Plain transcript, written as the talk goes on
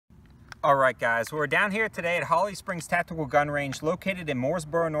All right, guys, we're down here today at Holly Springs Tactical Gun Range located in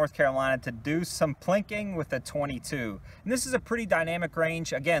Mooresboro, North Carolina to do some plinking with a 22. And this is a pretty dynamic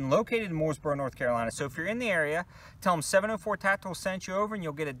range, again, located in Mooresboro, North Carolina. So if you're in the area, tell them 704 Tactical sent you over and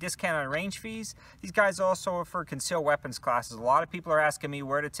you'll get a discount on range fees. These guys also offer concealed weapons classes. A lot of people are asking me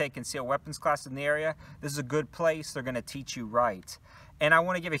where to take concealed weapons classes in the area. This is a good place. They're going to teach you right. And I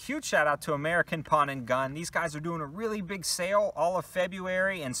want to give a huge shout out to American Pawn & Gun. These guys are doing a really big sale all of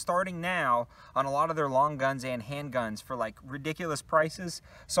February and starting now on a lot of their long guns and handguns for like ridiculous prices.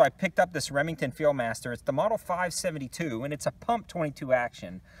 So I picked up this Remington Fieldmaster. It's the model 572 and it's a pump 22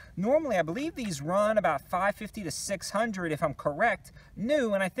 action. Normally I believe these run about $550 to $600 if I'm correct,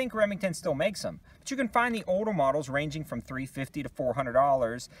 new, and I think Remington still makes them. But you can find the older models ranging from $350 to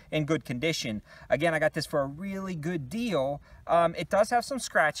 $400 in good condition. Again, I got this for a really good deal. It does have some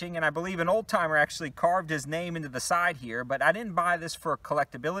scratching, and I believe an old timer actually carved his name into the side here, but I didn't buy this for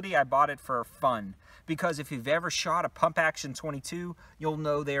collectability. I bought it for fun, because if you've ever shot a pump action 22, you'll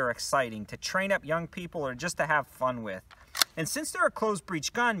know they're exciting to train up young people or just to have fun with. And since they're a closed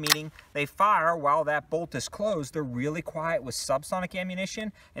breech gun, meaning they fire while that bolt is closed, they're really quiet with subsonic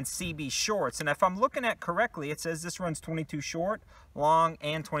ammunition and CB shorts. And if I'm looking at correctly, it says this runs 22 short, long,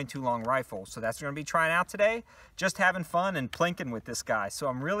 and 22 long rifle. So that's what we're going to be trying out today. Just having fun and plinking with this guy. So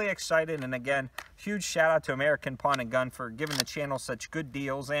I'm really excited. And again, huge shout out to American Pawn & Gun for giving the channel such good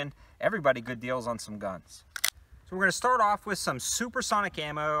deals and everybody good deals on some guns. So we're going to start off with some supersonic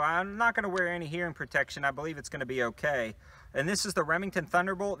ammo. I'm not going to wear any hearing protection. I believe it's going to be okay. And this is the Remington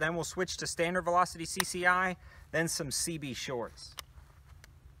Thunderbolt. Then we'll switch to standard velocity CCI, then some CB shorts.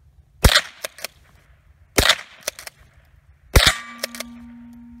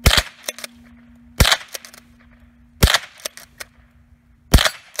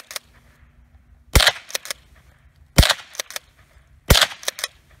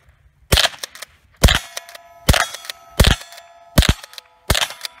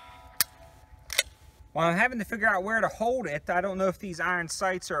 While I'm having to figure out where to hold it, I don't know if these iron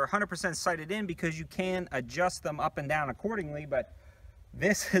sights are 100% sighted in because you can adjust them up and down accordingly, but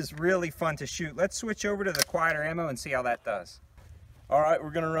this is really fun to shoot. Let's switch over to the quieter ammo and see how that does. All right,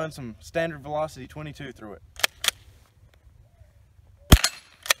 we're gonna run some standard velocity 22 through it.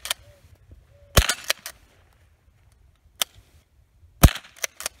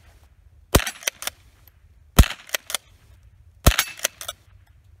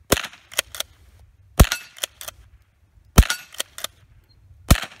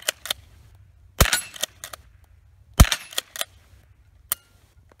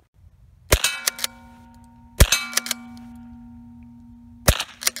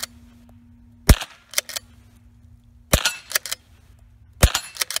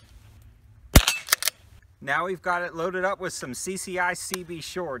 Now we've got it loaded up with some CCI CB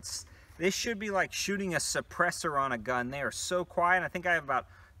shorts. This should be like shooting a suppressor on a gun. They are so quiet. I think I have about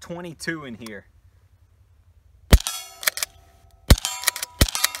 22 in here.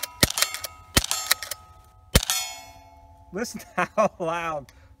 Listen to how loud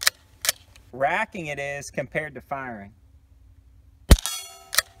racking it is compared to firing.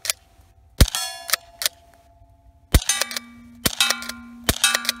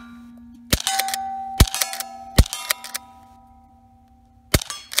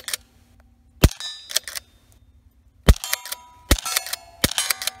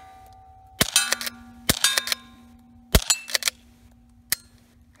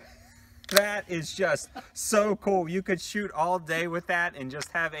 That is just so cool. You could shoot all day with that and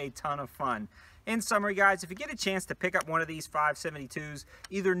just have a ton of fun. In summary, guys, if you get a chance to pick up one of these 572s,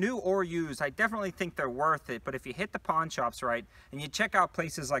 either new or used, I definitely think they're worth it. But if you hit the pawn shops right and you check out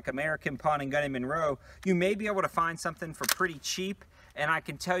places like American Pawn & Gun in Monroe, you may be able to find something for pretty cheap. And I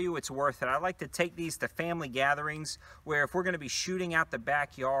can tell you it's worth it. I like to take these to family gatherings where if we're going to be shooting out the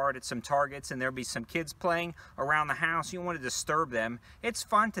backyard at some targets and there'll be some kids playing around the house, you don't want to disturb them. It's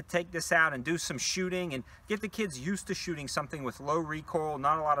fun to take this out and do some shooting and get the kids used to shooting something with low recoil,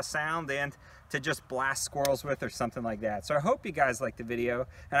 not a lot of sound, and to just blast squirrels with or something like that. So I hope you guys liked the video,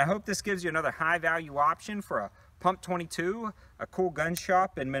 and I hope this gives you another high value option for a Pump 22, a cool gun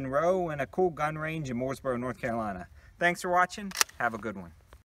shop in Monroe, and a cool gun range in Mooresboro, North Carolina. Thanks for watching. Have a good one.